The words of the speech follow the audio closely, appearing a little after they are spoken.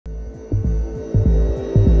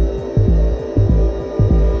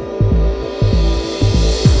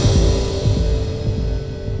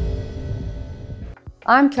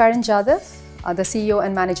I'm Karen Jadhav, the CEO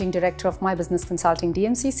and Managing Director of My Business Consulting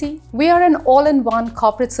DMCC. We are an all-in-one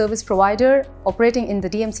corporate service provider operating in the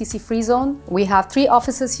DMCC free zone. We have 3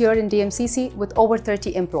 offices here in DMCC with over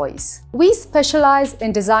 30 employees. We specialize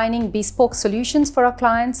in designing bespoke solutions for our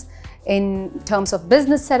clients in terms of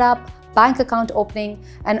business setup, bank account opening,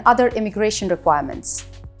 and other immigration requirements.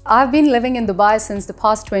 I've been living in Dubai since the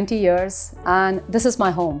past 20 years and this is my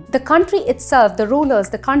home. The country itself, the rulers,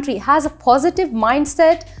 the country has a positive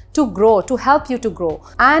mindset to grow, to help you to grow.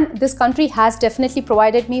 And this country has definitely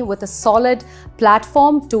provided me with a solid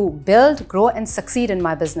platform to build, grow and succeed in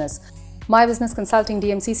my business. My Business Consulting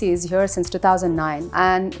DMCC is here since 2009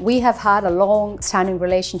 and we have had a long-standing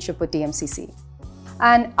relationship with DMCC.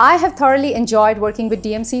 And I have thoroughly enjoyed working with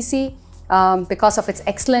DMCC. Because of its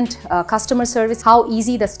excellent customer service, how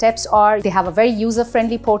easy the steps are. They have a very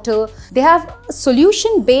user-friendly portal. They have a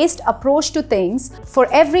solution-based approach to things. For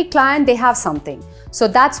every client, they have something. So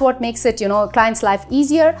that's what makes it, client's life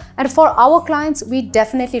easier. And for our clients, we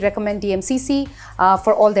definitely recommend DMCC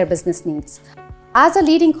for all their business needs. As a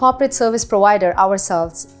leading corporate service provider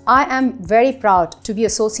ourselves, I am very proud to be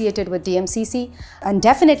associated with DMCC, and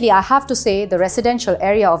definitely I have to say the residential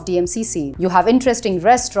area of DMCC. You have interesting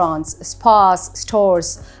restaurants, spas,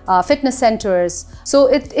 stores, fitness centers. So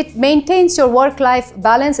it maintains your work-life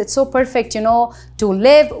balance. It's so perfect, to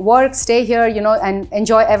live, work, stay here, and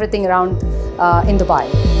enjoy everything around in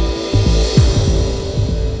Dubai.